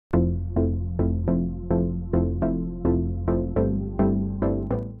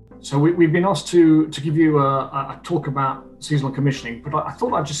So we've been asked to give you a talk about seasonal commissioning, but I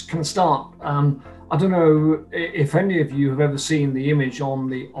thought I'd just kind of start. I don't know if any of you have ever seen the image on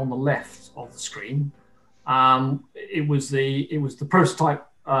the left of the screen. It was the prototype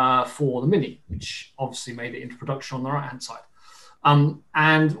for the Mini, which obviously made it into production on the right hand side.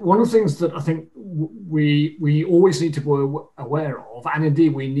 And one of the things that I think we always need to be aware of, and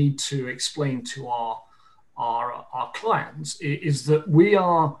indeed we need to explain to our clients, is that we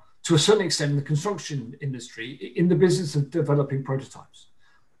are, to a certain extent, in the construction industry, in the business of developing prototypes.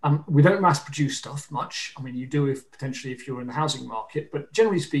 We don't mass produce stuff much. I mean, you do if potentially if you're in the housing market, but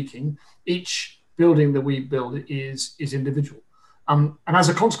generally speaking, each building that we build is individual. And as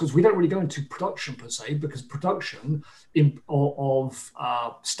a consequence, we don't really go into production per se, because production of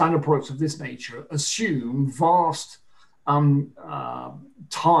standard products of this nature assume vast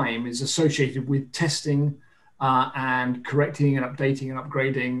time is associated with testing and correcting and updating and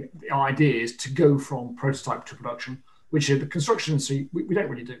upgrading the ideas to go from prototype to production, which in the construction industry we don't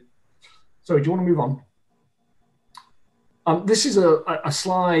really do. So do you want to move on? This is a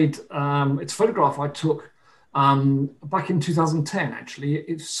slide, it's a photograph I took back in 2010, actually.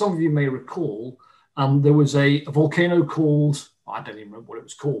 If some of you may recall, there was a volcano called, I don't even remember what it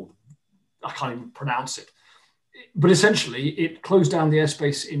was called. I can't even pronounce it. But essentially, it closed down the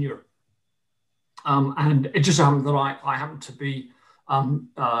airspace in Europe. And it just happened that I happened to be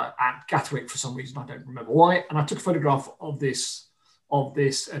at Gatwick for some reason. I don't remember why. And I took a photograph of this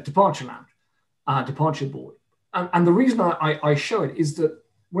departure lounge, departure board. And the reason I show it is that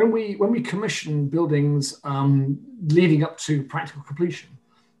when we commission buildings leading up to practical completion,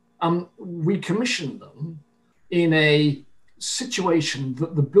 we commission them in a situation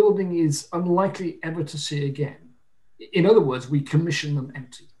that the building is unlikely ever to see again. In other words, we commission them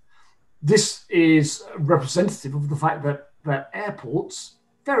empty. This is representative of the fact that airports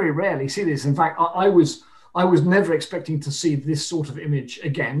very rarely see this. In fact, I was never expecting to see this sort of image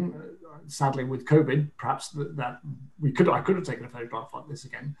again. Sadly, with COVID, perhaps I could have taken a photograph like this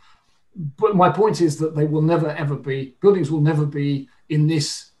again. But my point is that they will never ever be, buildings will never be in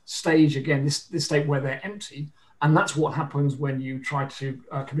this stage again, this state where they're empty. And that's what happens when you try to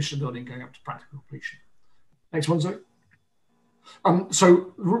commission a building going up to practical completion. Next one, Zoe.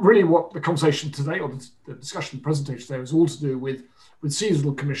 So really what the conversation today, or the discussion, the presentation today, was all to do with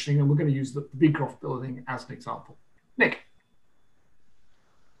seasonal commissioning, and we're going to use the Beecroft building as an example. Nick.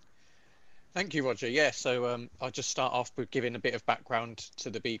 Thank you, Roger. Yeah, so I'll just start off with giving a bit of background to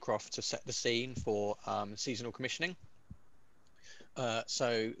the Beecroft to set the scene for seasonal commissioning.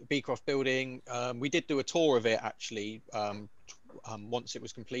 So Beecroft building, we did do a tour of it actually once it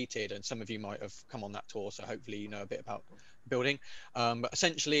was completed, and some of you might have come on that tour, so hopefully you know a bit about the building. But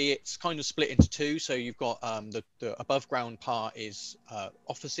essentially it's kind of split into two. So you've got the above ground part is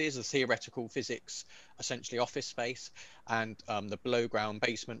offices, the theoretical physics, essentially office space, and the below ground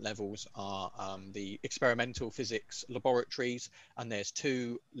basement levels are the experimental physics laboratories, and there's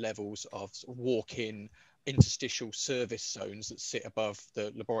two levels of walk-in interstitial service zones that sit above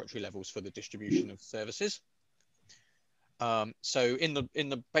the laboratory levels for the distribution of services. So in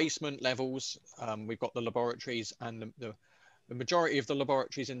the basement levels, we've got the laboratories, and the majority of the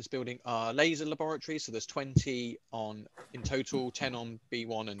laboratories in this building are laser laboratories. So there's 20 in total, 10 on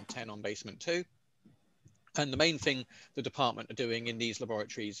B1 and 10 on basement 2. And the main thing the department are doing in these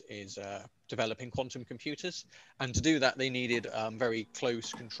laboratories is developing quantum computers. And to do that, they needed very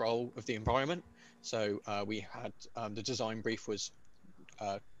close control of the environment. So we had the design brief was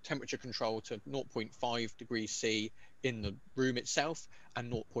temperature control to 0.5 degrees C in the room itself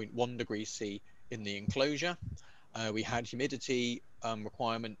and 0.1 degrees C in the enclosure. We had humidity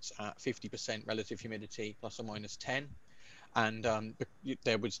requirements at 50% relative humidity plus or minus 10. And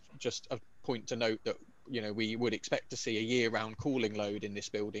there was just a point to note that, you know, we would expect to see a year-round cooling load in this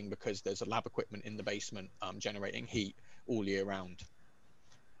building because there's a lab equipment in the basement generating heat all year round.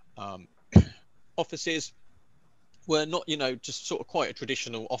 Offices were not, you know, just sort of quite a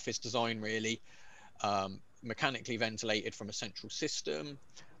traditional office design really, mechanically ventilated from a central system.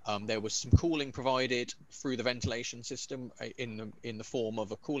 There was some cooling provided through the ventilation system in the form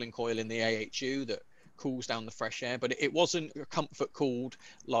of a cooling coil in the AHU that cools down the fresh air, but it wasn't comfort cooled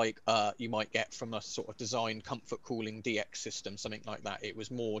like you might get from a sort of designed comfort cooling DX system, something like that. It was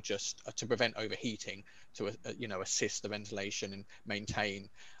more just to prevent overheating, to you know, assist the ventilation and maintain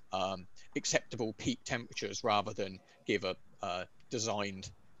acceptable peak temperatures rather than give a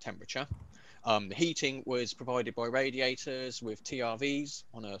designed temperature. The heating was provided by radiators with TRVs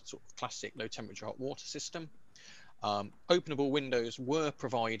on a sort of classic low temperature hot water system. Openable windows were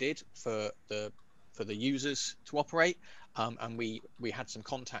provided for the for the users to operate. And we had some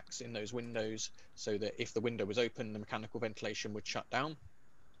contacts in those windows so that if the window was open, the mechanical ventilation would shut down.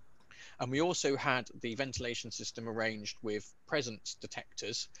 And we also had the ventilation system arranged with presence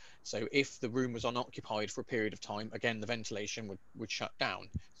detectors. So if the room was unoccupied for a period of time, again, the ventilation would shut down.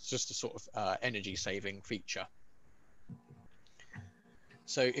 It's just a sort of energy saving feature.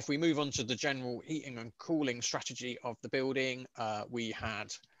 So if we move on to the general heating and cooling strategy of the building, we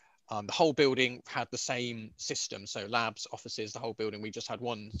had the whole building had the same system. So labs, offices, the whole building, we just had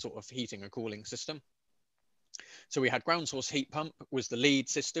one sort of heating and cooling system. So we had ground source heat pump was the lead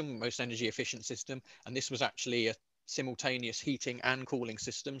system, most energy efficient system. And this was actually a simultaneous heating and cooling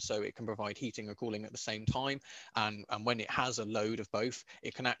system. So it can provide heating and cooling at the same time. And when it has a load of both,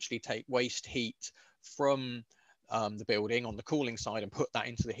 it can actually take waste heat from the building on the cooling side and put that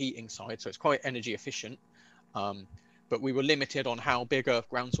into the heating side. So it's quite energy efficient. But we were limited on how big a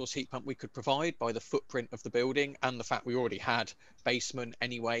ground source heat pump we could provide by the footprint of the building and the fact we already had basement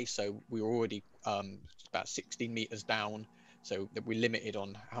anyway. So we were already about 16 meters down. So that we limited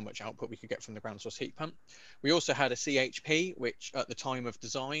on how much output we could get from the ground source heat pump. We also had a CHP, which at the time of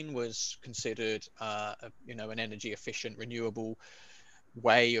design was considered, an energy efficient, renewable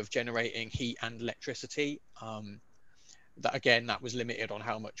way of generating heat and electricity. That was limited on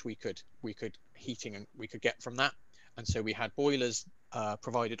how much we could heating and we could get from that. And so we had boilers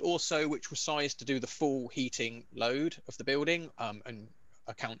provided also, which were sized to do the full heating load of the building, and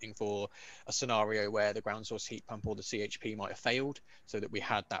accounting for a scenario where the ground source heat pump or the CHP might have failed, so that we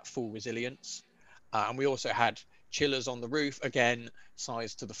had that full resilience. And we also had chillers on the roof, again,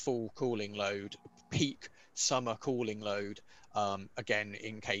 sized to the full cooling load, peak summer cooling load, again,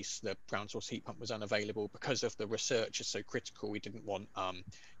 in case the ground source heat pump was unavailable. Because of the research is so critical, we didn't want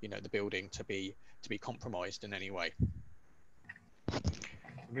the building to be compromised in any way.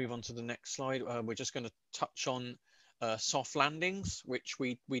 Move on to the next slide. We're just going to touch on soft landings, which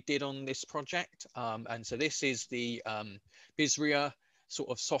we did on this project. And so this is the BISRIA sort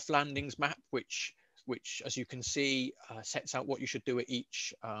of soft landings map, which as you can see sets out what you should do at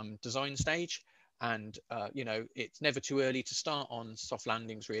each design stage. And it's never too early to start on soft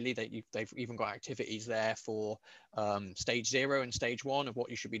landings, really. They've even got activities there for stage 0 and stage 1 of what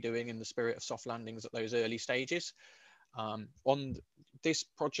you should be doing in the spirit of soft landings at those early stages. On this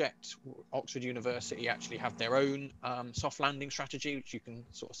project, Oxford University actually have their own soft landing strategy, which you can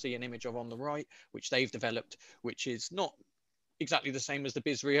sort of see an image of on the right, which they've developed, which is not exactly the same as the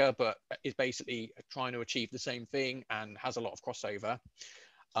BISRIA, but is basically trying to achieve the same thing and has a lot of crossover.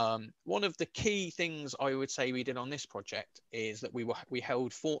 One of the key things I would say we did on this project is that we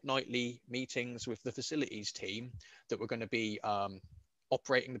held fortnightly meetings with the facilities team that were going to be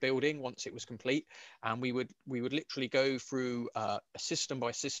operating the building once it was complete, and we would literally go through system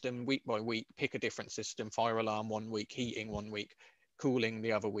by system, week by week, pick a different system, fire alarm 1 week, heating 1 week, cooling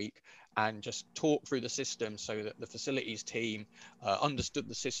the other week, and just talk through the system so that the facilities team understood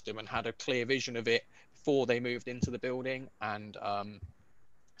the system and had a clear vision of it before they moved into the building. And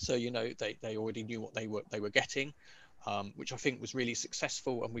so they already knew what they were getting, which I think was really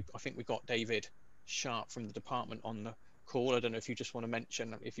successful. And I think we got David Sharp from the department on the call. I don't know if you just want to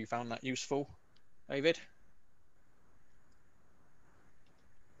mention if you found that useful, David.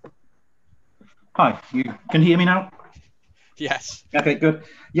 Hi, you can hear me now? Yes. Okay, good.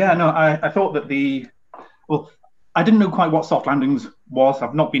 Yeah, no, I thought that I didn't know quite what soft landings was.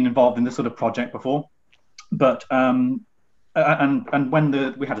 I've not been involved in this sort of project before, but and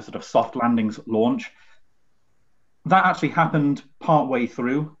when we had a sort of soft landings launch, that actually happened partway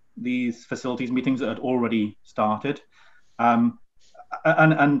through these facilities meetings that had already started, and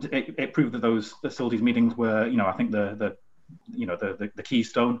it proved that those facilities meetings were, I think the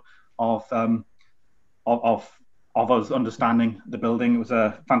keystone of us understanding the building. It was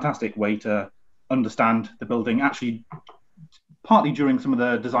a fantastic way to understand the building, actually partly during some of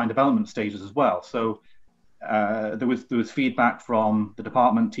the design development stages as well. So there was feedback from the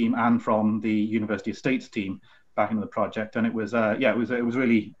department team and from the University Estates team back into the project, and it was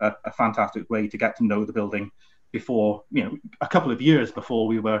really a fantastic way to get to know the building before, a couple of years before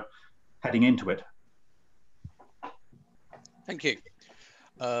we were heading into it. Thank you.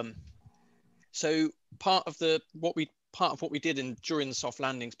 So part of what we did during the soft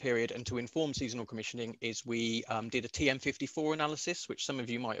landings period and to inform seasonal commissioning is we did a TM54 analysis, which some of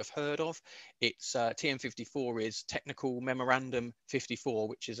you might have heard of. It's TM54 is Technical Memorandum 54,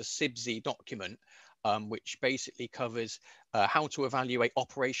 which is a CIBSE document, which basically covers how to evaluate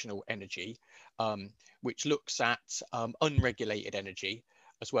operational energy, which looks at unregulated energy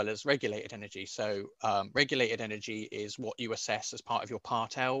as well as regulated energy. So regulated energy is what you assess as part of your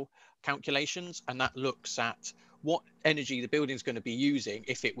Part L calculations, and that looks at what energy the building is going to be using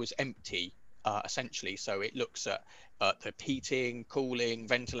if it was empty, essentially. So it looks at the heating, cooling,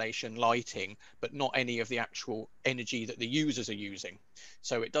 ventilation, lighting, but not any of the actual energy that the users are using.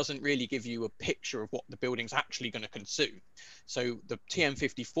 So it doesn't really give you a picture of what the building's actually going to consume. So the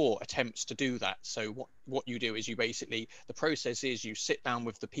TM54 attempts to do that. So what you do is you basically, the process is you sit down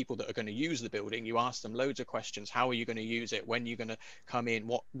with the people that are going to use the building, you ask them loads of questions. How are you going to use it? When are you going to come in?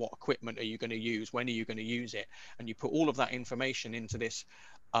 What equipment are you going to use? When are you going to use it? And you put all of that information into this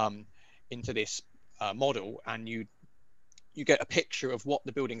model, and you get a picture of what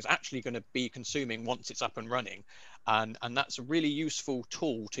the building's actually going to be consuming once it's up and running. And that's a really useful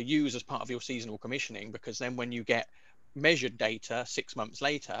tool to use as part of your seasonal commissioning, because then when you get measured data 6 months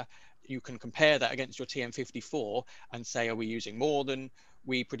later, you can compare that against your TM54 and say, are we using more than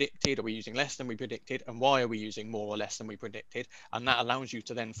we predicted? Are we using less than we predicted? And why are we using more or less than we predicted? And that allows you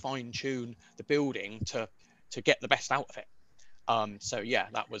to then fine tune the building to get the best out of it. So yeah,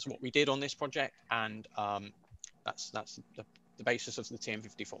 that was what we did on this project, and that's the basis of the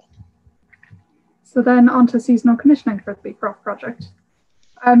TM54. So then on to seasonal commissioning for the Beecroft project.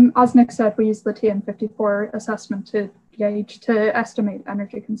 As Nick said, we use the TM54 assessment to estimate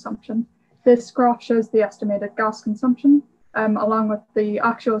energy consumption. This graph shows the estimated gas consumption, along with the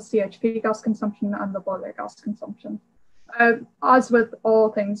actual CHP gas consumption and the boiler gas consumption. As with all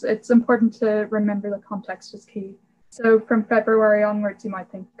things, it's important to remember the context is key. So from February onwards, you might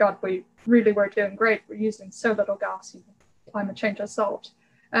think, God, we really were doing great. We're using so little gas, climate change is solved.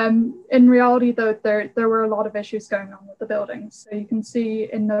 In reality, though, there were a lot of issues going on with the buildings. So you can see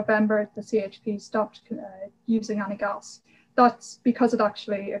in November, the CHP stopped using any gas. That's because it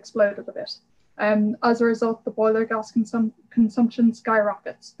actually exploded a bit. As a result, the boiler gas consumption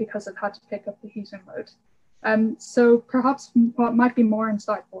skyrockets because it had to pick up the heating load. So perhaps what might be more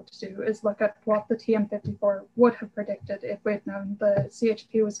insightful to do is look at what the TM54 would have predicted if we'd known the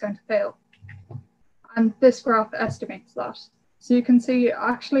CHP was going to fail. And this graph estimates that. So you can see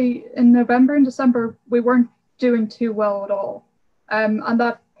actually in November and December, we weren't doing too well at all. And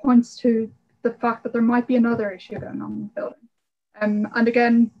that points to the fact that there might be another issue going on in the building. And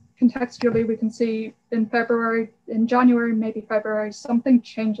again, contextually, we can see in January, maybe February, something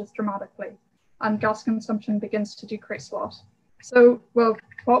changes dramatically and gas consumption begins to decrease a lot. So, well,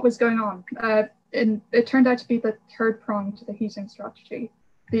 what was going on? It turned out to be the third prong to the heating strategy,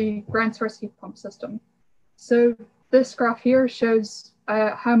 the ground source heat pump system. So this graph here shows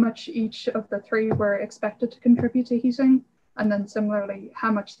how much each of the three were expected to contribute to heating, and then similarly,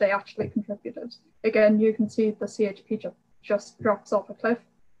 how much they actually contributed. Again, you can see the CHP just drops off a cliff,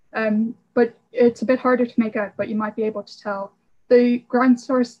 but it's a bit harder to make out, but you might be able to tell the ground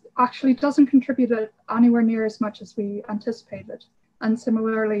source actually doesn't contribute anywhere near as much as we anticipated. And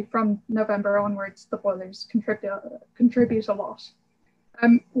similarly, from November onwards, the boilers contribute a lot.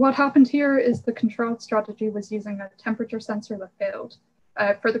 What happened here is the control strategy was using a temperature sensor that failed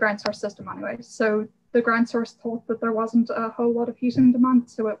for the ground source system anyway. So the ground source thought that there wasn't a whole lot of heating demand,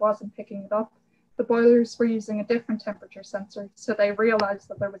 so it wasn't picking it up. The boilers were using a different temperature sensor, so they realized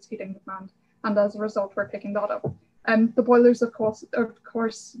that there was heating demand, and as a result, were picking that up. The boilers, of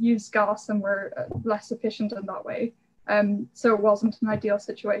course, use gas and were less efficient in that way. So it wasn't an ideal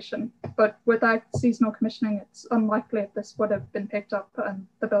situation. But without seasonal commissioning, it's unlikely if this would have been picked up and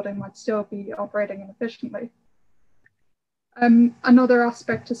the building might still be operating inefficiently. Another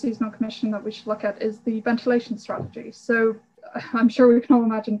aspect to seasonal commissioning that we should look at is the ventilation strategy. So I'm sure we can all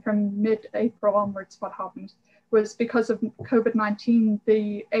imagine from mid-April onwards what happened was because of COVID-19,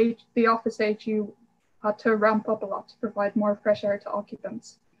 the office AHU had to ramp up a lot to provide more fresh air to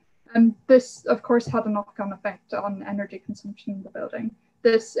occupants. And this, of course, had a knock-on effect on energy consumption in the building.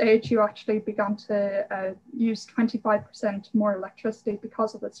 This AHU actually began to use 25% more electricity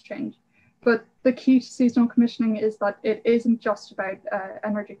because of this change. But the key to seasonal commissioning is that it isn't just about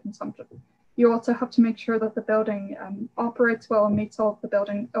energy consumption. You also have to make sure that the building operates well and meets all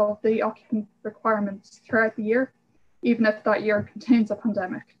of the occupant requirements throughout the year, even if that year contains a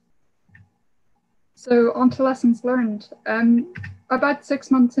pandemic. So on to lessons learned. About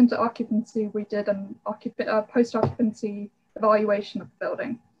 6 months into occupancy, we did a post-occupancy evaluation of the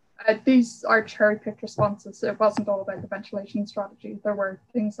building. These are cherry-picked responses. It wasn't all about the ventilation strategy. There were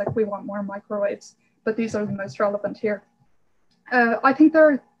things like we want more microwaves, but these are the most relevant here. I think there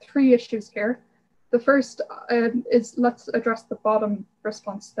are 3 issues here. The first is let's address the bottom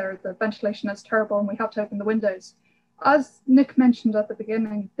response there. The ventilation is terrible and we have to open the windows. As Nick mentioned at the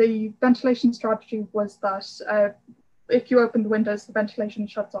beginning, the ventilation strategy was that if you open the windows, the ventilation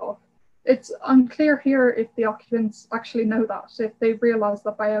shuts off. It's unclear here if the occupants actually know that, if they realise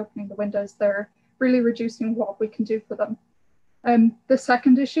that by opening the windows, they're really reducing what we can do for them. The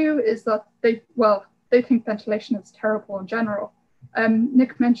second issue is that they think ventilation is terrible in general.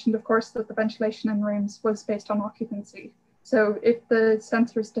 Nick mentioned, of course, that the ventilation in rooms was based on occupancy. So if the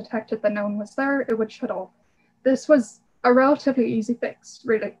sensors detected that no one was there, it would shut off. This was a relatively easy fix,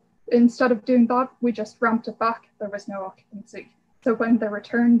 really. Instead of doing that, we just ramped it back. There was no occupancy. So when they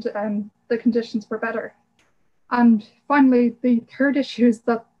returned, the conditions were better. And finally, the third issue is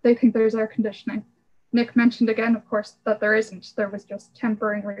that they think there's air conditioning. Nick mentioned again, of course, that there isn't. There was just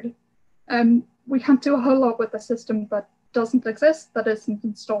temporary. We can't do a whole lot with a system that doesn't exist, that isn't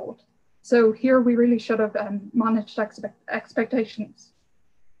installed. So here we really should have managed expectations.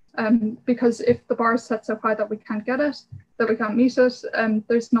 Because if the bar is set so high that we can't get it, that we can't meet it,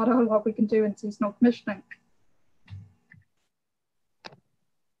 there's not a whole lot we can do in seasonal commissioning.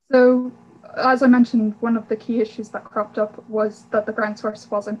 So, as I mentioned, one of the key issues that cropped up was that the ground source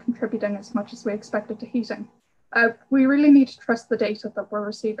wasn't contributing as much as we expected to heating. We really need to trust the data that we're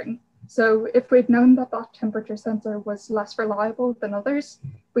receiving. So if we'd known that that temperature sensor was less reliable than others,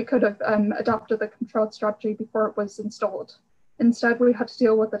 we could have adopted the control strategy before it was installed. Instead, we had to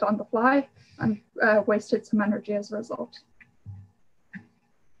deal with it on the fly and wasted some energy as a result.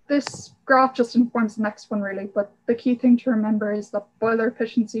 This graph just informs the next one, really, but the key thing to remember is that boiler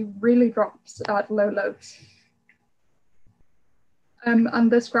efficiency really drops at low loads.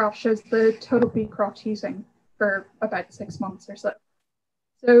 And this graph shows the total Beecroft heating for about 6 months or so.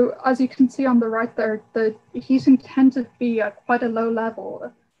 So as you can see on the right there, the heating tended to be at quite a low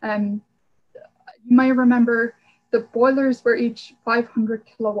level. You may remember the boilers were each 500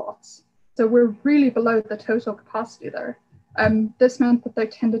 kilowatts. So we're really below the total capacity there. This meant that they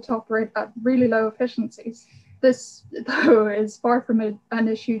tended to operate at really low efficiencies. This, though, is far from an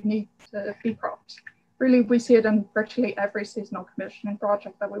issue unique to Beecroft. Really, we see it in virtually every seasonal commissioning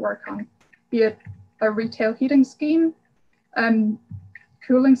project that we work on, be it a retail heating scheme,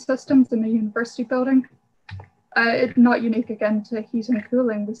 cooling systems in a university building. It's not unique, again, to heating and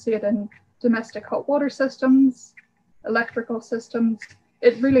cooling. We see it in domestic hot water systems, electrical systems.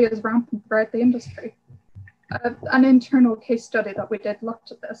 It really is rampant throughout the industry. An internal case study that we did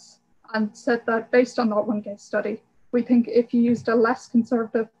looked at this and said that based on that one case study, we think if you used a less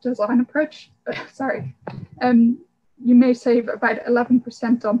conservative design approach, you may save about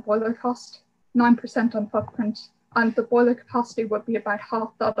 11% on boiler cost, 9% on footprint, and the boiler capacity would be about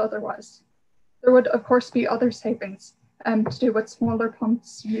half that otherwise. There would, of course, be other savings to do with smaller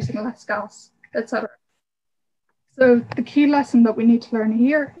pumps, using less gas, etc. So the key lesson that we need to learn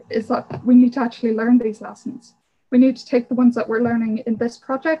here is that we need to actually learn these lessons. We need to take the ones that we're learning in this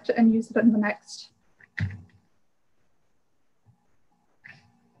project and use it in the next.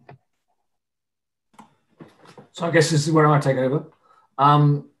 So I guess this is where I take over.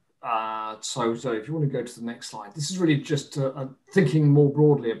 So if you want to go to the next slide, this is really just thinking more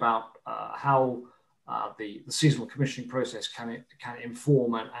broadly about how the seasonal commissioning process can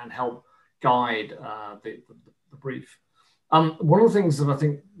inform and help guide the brief. One of the things that I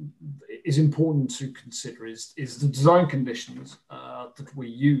think is important to consider is the design conditions that we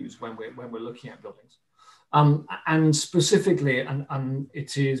use when we're looking at buildings. And specifically, and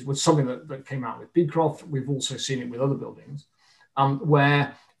it was something that came out with Beecroft. We've also seen it with other buildings,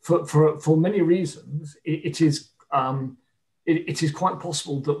 where for many reasons it is quite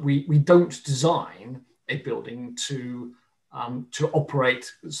possible that we don't design a building to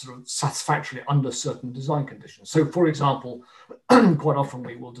operate sort of satisfactorily under certain design conditions. So, for example, quite often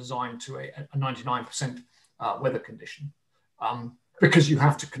we will design to a 99% weather condition because you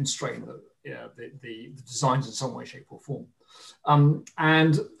have to constrain the designs in some way, shape, or form.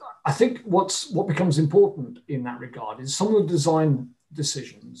 And I think what becomes important in that regard is some of the design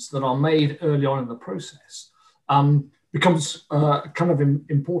decisions that are made early on in the process becomes kind of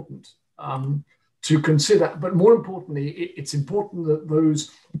important to consider. But more importantly, it's important that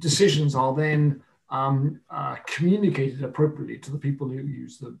those decisions are then communicated appropriately to the people who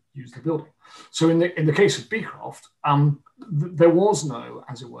use the building. So in the case of Beecroft, there was no,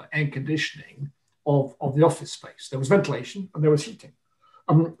 as it were, air conditioning of the office space. There was ventilation and there was heating.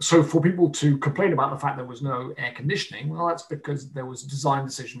 So for people to complain about the fact there was no air conditioning, well, that's because there was a design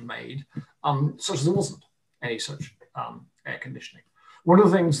decision made such as there wasn't any such air conditioning. One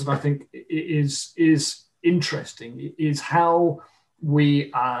of the things that I think is interesting is how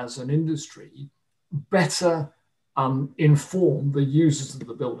we as an industry better inform the users of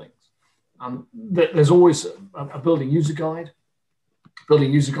the buildings. There's always a building user guide.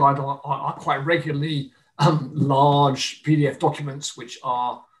 Building user guide are quite regularly large PDF documents which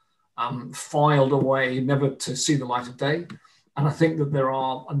are filed away, never to see the light of day. And I think that there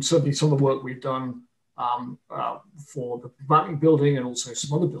are, and certainly some of the work we've done for the Batting building and also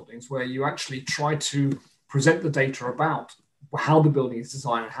some other buildings, where you actually try to present the data about how the building is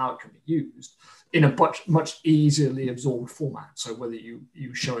designed and how it can be used in a much easily absorbed format. So whether you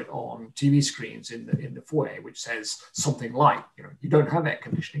show it on TV screens in the foyer, which says something like, you don't have air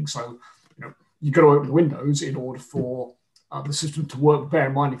conditioning, so you've got to open the windows in order for the system to work. Bear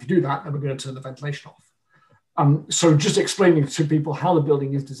in mind, if you do that, then we're going to turn the ventilation off. So just explaining to people how the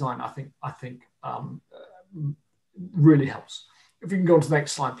building is designed, I think really helps. If you can go on to the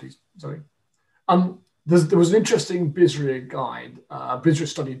next slide, please, Zoe. There was an interesting BISRIA guide, BISRIA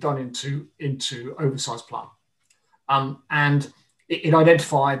study done into oversized plant. And it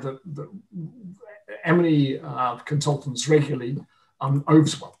identified that M&E consultants regularly,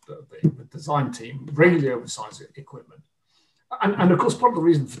 the design team regularly oversize equipment. And of course, part of the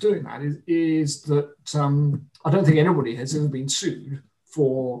reason for doing that is that I don't think anybody has ever been sued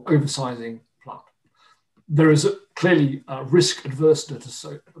for oversizing plant. There is clearly risk adverseness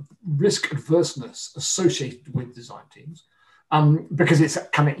associated with design teams, because it's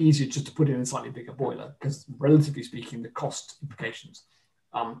kind of easier just to put in a slightly bigger boiler, because relatively speaking, the cost implications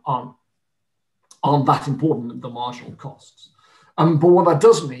aren't that important, the marginal costs. But what that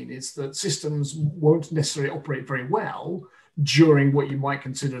does mean is that systems won't necessarily operate very well during what you might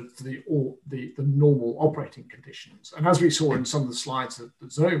consider the normal operating conditions. And as we saw in some of the slides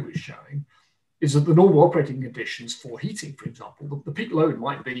that Zoe was showing, is that the normal operating conditions for heating, for example, the peak load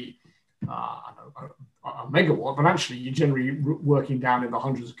might be a megawatt, but actually you're generally working down in the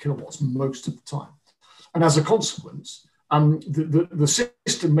hundreds of kilowatts most of the time. And as a consequence, the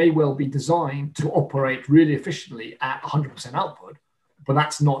system may well be designed to operate really efficiently at 100% output, but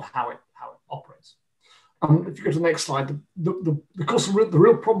that's not how it operates. If you go to the next slide, the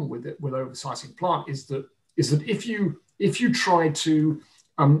real problem with oversizing plant is that if you try to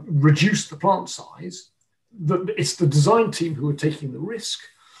reduce the plant size, it's the design team who are taking the risk,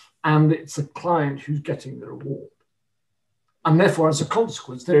 and it's the client who's getting the reward. And therefore, as a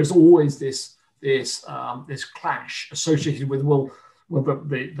consequence, there is always this clash associated with,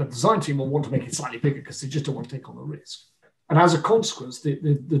 the design team will want to make it slightly bigger because they just don't want to take on the risk. And as a consequence,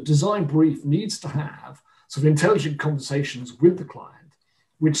 the design brief needs to have sort of intelligent conversations with the client,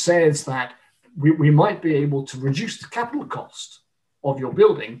 which says that we might be able to reduce the capital cost of your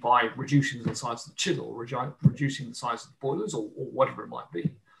building by reducing the size of the chiller, or reducing the size of the boilers, or whatever it might be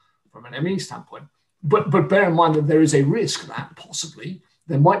from an ME standpoint. But bear in mind that there is a risk that possibly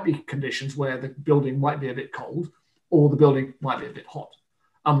there might be conditions where the building might be a bit cold or the building might be a bit hot.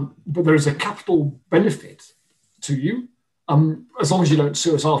 But there is a capital benefit to you as long as you don't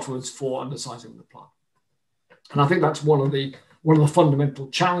sue us afterwards for undersizing the plant. And I think that's one of the fundamental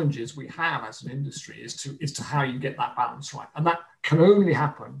challenges we have as an industry is to how you get that balance right. And that can only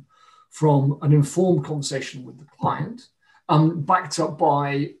happen from an informed conversation with the client, backed up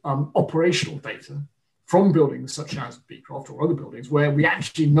by operational data from buildings such as Beecroft or other buildings where we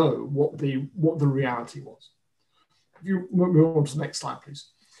actually know what the reality was. If you move on to the next slide, please.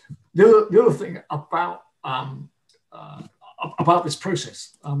 The other thing about this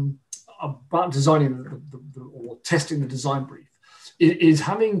process, about designing or testing the design brief, is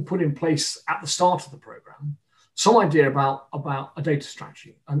having put in place at the start of the program some idea about a data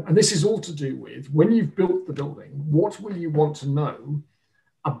strategy. And this is all to do with, when you've built the building, what will you want to know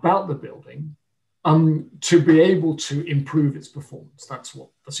about the building to be able to improve its performance? That's what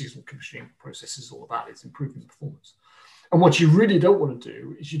the seasonal commissioning process is all about, is improving performance. And what you really don't want to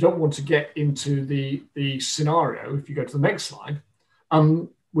do is you don't want to get into the scenario, if you go to the next slide,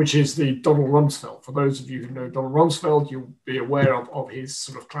 which is the Donald Rumsfeld. For those of you who know Donald Rumsfeld, you'll be aware of his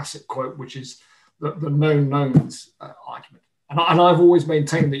sort of classic quote, which is the known knowns argument. And I've always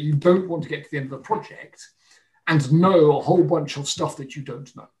maintained that you don't want to get to the end of the project and know a whole bunch of stuff that you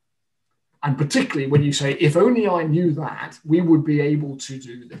don't know. And particularly when you say, if only I knew that, we would be able to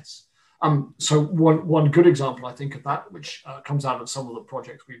do this. So one good example, I think, of that, which comes out of some of the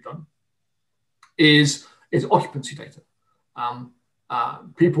projects we've done, is occupancy data.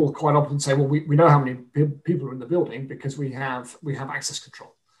 People quite often say, well, we know how many people are in the building because we have access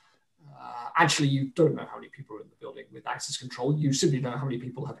control. Actually, you don't know how many people are in the building with access control. You simply know how many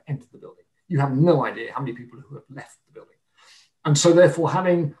people have entered the building. You have no idea how many people who have left the building. And so therefore,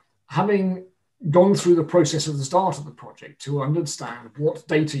 having gone through the process at the start of the project to understand what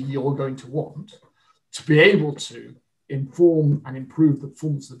data you're going to want to be able to inform and improve the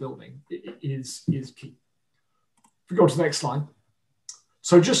performance of the building is key. If we go to the next slide.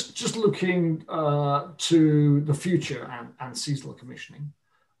 So just looking to the future and seasonal commissioning,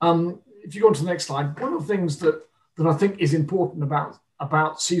 if you go on to the next slide, one of the things that I think is important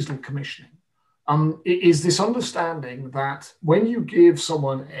about seasonal commissioning is this understanding that when you give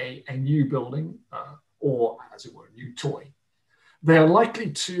someone a new building or, as it were, a new toy, they are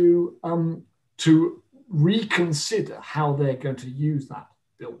likely to reconsider how they're going to use that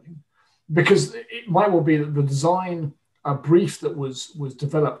building, because it might well be that the design brief that was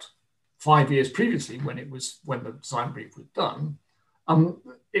developed 5 years previously, when the design brief was done,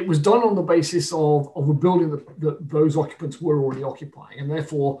 it was done on the basis of a building that those occupants were already occupying, and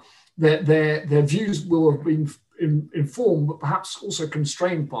therefore their views will have been informed, but perhaps also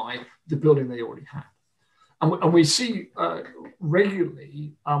constrained by the building they already had. And we see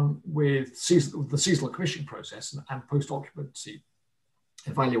regularly with the seasonal commissioning process and post-occupancy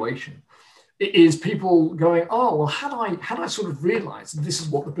evaluation, it is people going, oh, well, had I sort of realized this is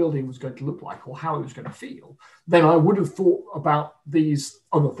what the building was going to look like or how it was going to feel, then I would have thought about these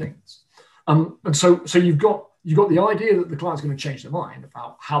other things. And so you've got the idea that the client's going to change their mind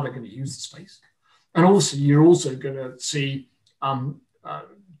about how they're going to use the space. And also, you're also going to see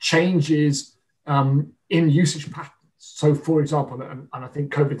changes in usage patterns. So, for example, and I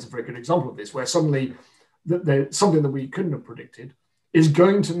think COVID's a very good example of this, where suddenly there's something that we couldn't have predicted is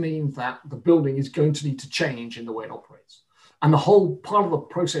going to mean that the building is going to need to change in the way it operates. And the whole part of the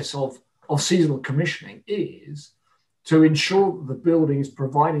process of seasonal commissioning is to ensure that the building is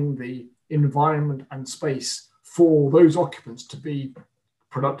providing the environment and space for those occupants to be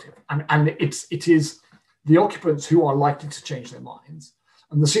productive. And it is the occupants who are likely to change their minds.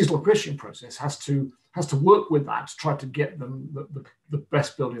 And the seasonal commissioning process has to work with that to try to get them the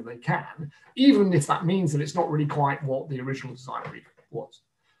best building they can, even if that means that it's not really quite what the original design brief was.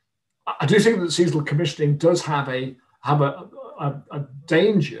 I do think that seasonal commissioning does have a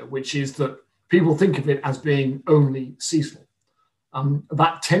danger, which is that people think of it as being only seasonal.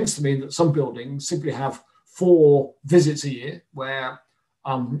 That tends to mean that some buildings simply have 4 visits a year, where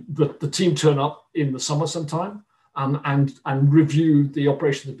the team turn up in the summer sometime and review the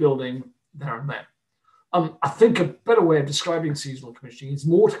operation of the building there and then. I think a better way of describing seasonal commissioning is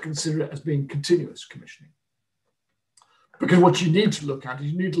more to consider it as being continuous commissioning. Because what you need to look at is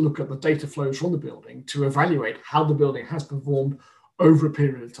you need to look at the data flows from the building to evaluate how the building has performed over a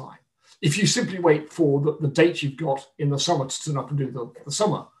period of time. If you simply wait for the date you've got in the summer to turn up and do the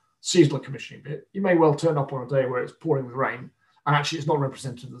summer seasonal commissioning bit, you may well turn up on a day where it's pouring with rain, and actually it's not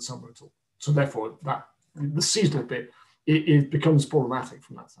representative of the summer at all. So therefore, the seasonal bit it becomes problematic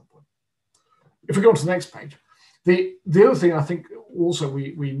from that standpoint. If we go on to the next page, the other thing I think also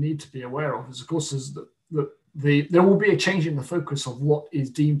we need to be aware of is, of course, is that there will be a change in the focus of what is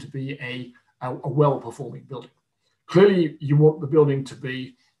deemed to be a well-performing building. Clearly, you want the building to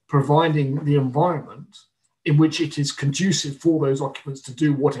be providing the environment in which it is conducive for those occupants to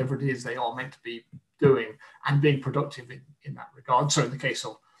do whatever it is they are meant to be doing and being productive in that regard. So in the case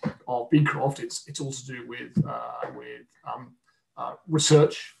of Beecroft, it's also to do with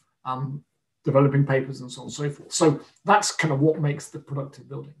research, developing papers, and so on and so forth. So that's kind of what makes the productive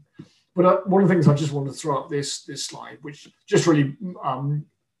building. But one of the things I just wanted to throw up this slide, which just really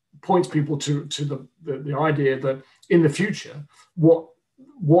points people to the idea that in the future, what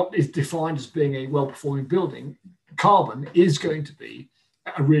is defined as being a well-performing building, carbon is going to be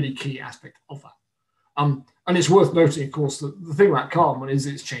a really key aspect of that. And it's worth noting, of course, that the thing about carbon is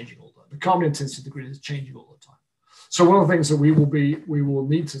it's changing all the time. The carbon intensity of the grid is changing all the time. So one of the things that we will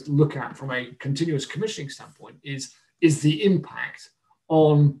need to look at from a continuous commissioning standpoint is the impact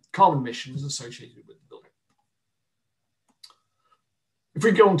on carbon emissions associated with the building. If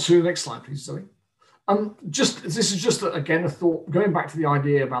we go on to the next slide, please, Zoe. This is just again a thought going back to the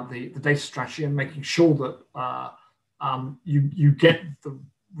idea about the data strategy and making sure that you get the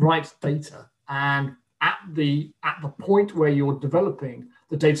right data, and at the point where you're developing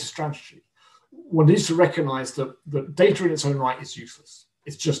the data strategy, one needs to recognize that data in its own right is useless.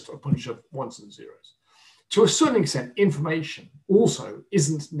 It's just a bunch of ones and zeros. To a certain extent, information also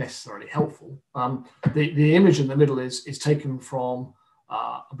isn't necessarily helpful. The image in the middle is taken from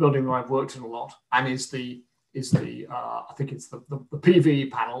a building that I've worked in a lot, and is the I think it's the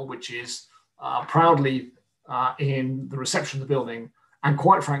PV panel, which is proudly in the reception of the building, and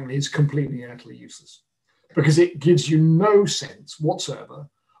quite frankly is completely and utterly useless, because it gives you no sense whatsoever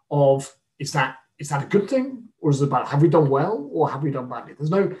of is that a good thing, or is it bad? Have we done well, or have we done badly?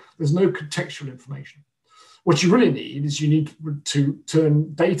 There's no contextual information. What you really need is you need to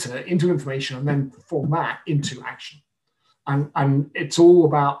turn data into information and then from that into action. And it's all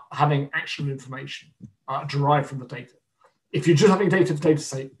about having actionable information derived from the data. If you're just having data for data's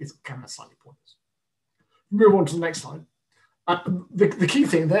sake, it's kind of slightly pointless. Move on to the next slide. The key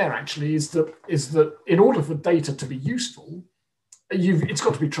thing there actually is that in order for data to be useful, it's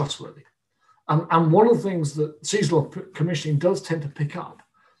got to be trustworthy. And one of the things that seasonal commissioning does tend to pick up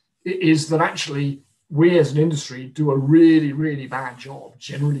is that actually we as an industry do a really, really bad job,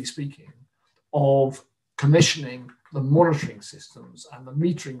 generally speaking, of commissioning the monitoring systems and the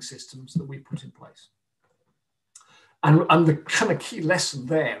metering systems that we put in place. And the kind of key lesson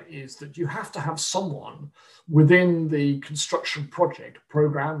there is that you have to have someone within the construction project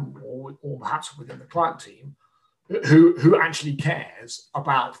program or perhaps within the client team who actually cares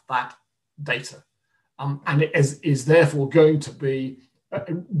about that data. And it is therefore going to be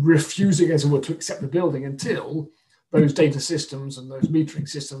refusing, as it were, to accept the building until those data systems and those metering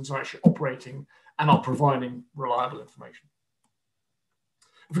systems are actually operating and are providing reliable information.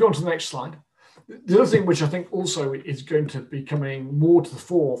 If we go on to the next slide. The other thing which I think also is going to be coming more to the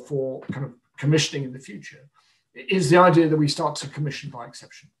fore for kind of commissioning in the future is the idea that we start to commission by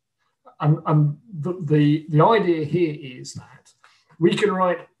exception. And the idea here is that we can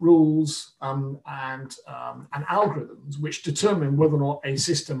write rules and algorithms which determine whether or not a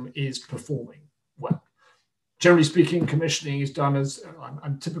system is performing well. Generally speaking, commissioning is done as,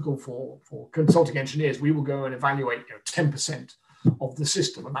 and typical for consulting engineers, we will go and evaluate 10% of the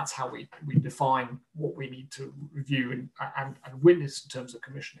system, and that's how we define what we need to review and witness in terms of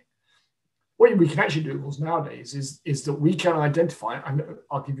commissioning. What we can actually do, of course, nowadays is that we can identify, and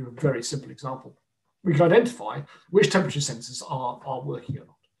I'll give you a very simple example. We can identify which temperature sensors are working or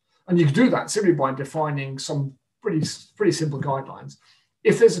not. And you can do that simply by defining some pretty simple guidelines.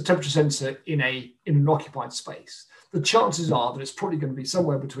 If there's a temperature sensor in an occupied space, the chances are that it's probably going to be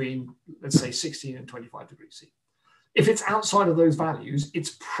somewhere between, let's say, 16 and 25 degrees C. If it's outside of those values,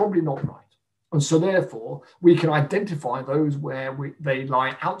 it's probably not right. And so therefore, we can identify those where they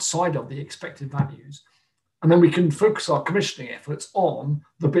lie outside of the expected values. And then we can focus our commissioning efforts on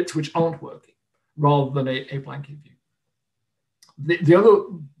the bits which aren't working, rather than a blanket view. The other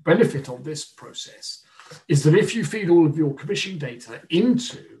benefit of this process is that if you feed all of your commissioning data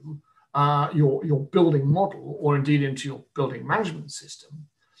into your building model, or indeed into your building management system,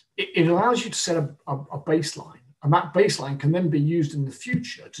 it allows you to set a baseline. And that baseline can then be used in the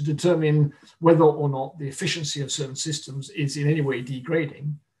future to determine whether or not the efficiency of certain systems is in any way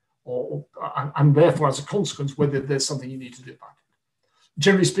degrading, and therefore, as a consequence, whether there's something you need to do about it.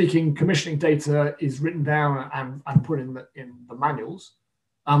 Generally speaking, commissioning data is written down and put in the manuals.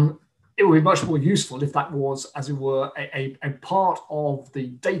 It would be much more useful if that was, as it were, a part of the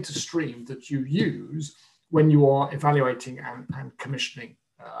data stream that you use when you are evaluating and commissioning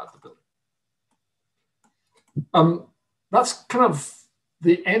the building. That's kind of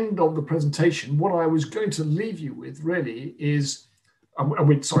the end of the presentation. What I was going to leave you with really is,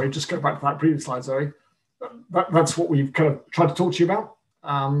 sorry, just go back to that previous slide, Zoe. That's what we've kind of tried to talk to you about.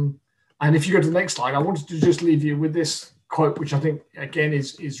 And if you go to the next slide, I wanted to just leave you with this quote, which I think, again,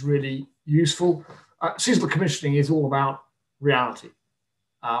 is really useful. Seasonal commissioning is all about reality,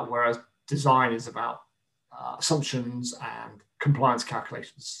 whereas design is about assumptions and compliance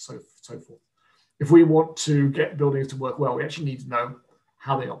calculations, so forth. If we want to get buildings to work well, we actually need to know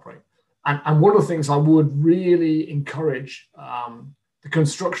how they operate. And one of the things I would really encourage the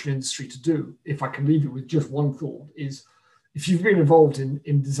construction industry to do, if I can leave you with just one thought, is if you've been involved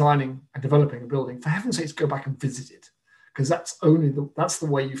in designing and developing a building, for heaven's sakes, go back and visit it, because that's the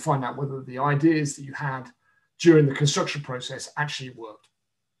way you find out whether the ideas that you had during the construction process actually worked.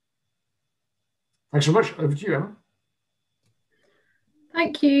 Thanks so much. Over to you, Emma.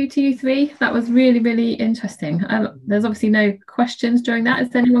 Thank you to you three. That was really, really interesting. There's obviously no questions during that.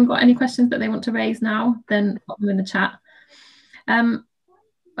 Has anyone got any questions that they want to raise now? Then pop them in the chat.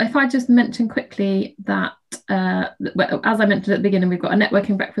 If I just mention quickly that, as I mentioned at the beginning, we've got a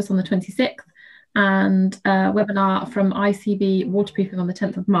networking breakfast on the 26th and a webinar from ICB waterproofing on the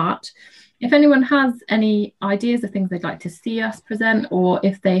 10th of March. If anyone has any ideas of things they'd like to see us present, or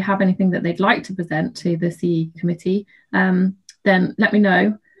if they have anything that they'd like to present to the CE committee, then let me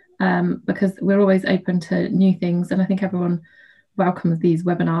know, because we're always open to new things, and I think everyone welcomes these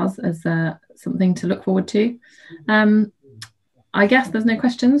webinars as something to look forward to. I guess there's no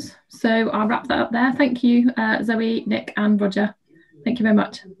questions, so I'll wrap that up there. Thank you, Zoe, Nick and Roger. Thank you very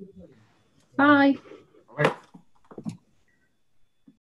much. Bye.